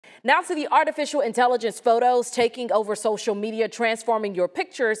Now to the artificial intelligence photos taking over social media, transforming your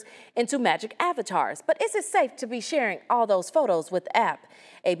pictures into magic avatars. But is it safe to be sharing all those photos with the app?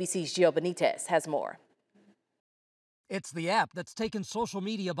 ABC's Gio Benitez has more. It's the app that's taken social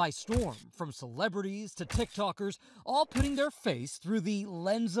media by storm, from celebrities to TikTokers, all putting their face through the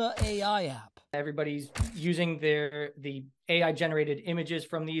Lensa AI app. Everybody's using the AI-generated images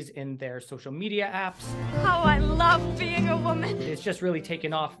from these in their social media apps. Oh, I love being a woman. It's just really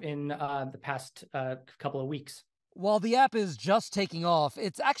taken off in the past couple of weeks. While the app is just taking off,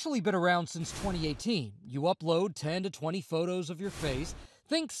 it's actually been around since 2018. You upload 10 to 20 photos of your face.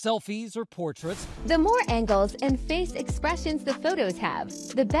 Think selfies or portraits. The more angles and face expressions the photos have,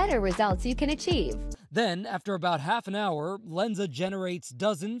 the better results you can achieve. Then, after about half an hour, Lensa generates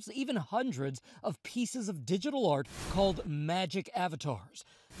dozens, even hundreds, of pieces of digital art called magic avatars.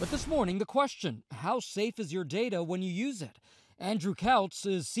 But this morning, the question: how safe is your data when you use it? Andrew Kautz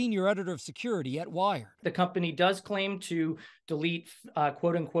is senior editor of security at Wired. The company does claim to delete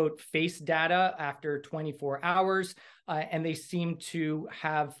quote-unquote face data after 24 hours, and they seem to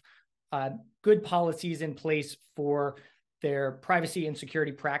have good policies in place for their privacy and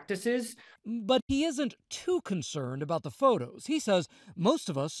security practices. But he isn't too concerned about the photos. He says most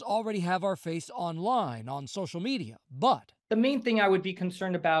of us already have our face online on social media, but the main thing I would be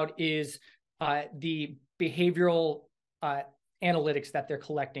concerned about is the behavioral analytics that they're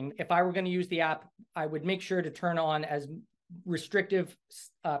collecting. If I were going to use the app, I would make sure to turn on as restrictive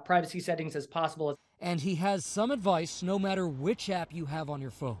privacy settings as possible. And he has some advice no matter which app you have on your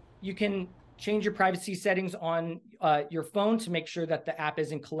phone. You can change your privacy settings on your phone to make sure that the app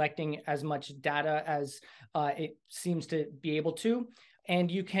isn't collecting as much data as it seems to be able to. And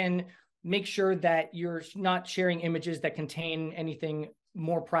you can make sure that you're not sharing images that contain anything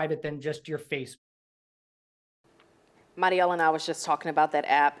more private than just your face. Marielle and I was just talking about that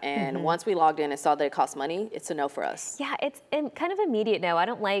app, and once we logged in and saw that it cost money, it's a no for us. Yeah, it's kind of immediate no. I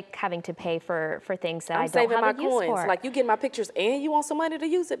don't like having to pay for things that I don't saving have my a use coins. for. Like, you get my pictures and you want somebody to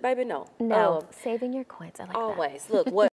use it, baby? No. No, saving your coins. I like that. Always. Look, what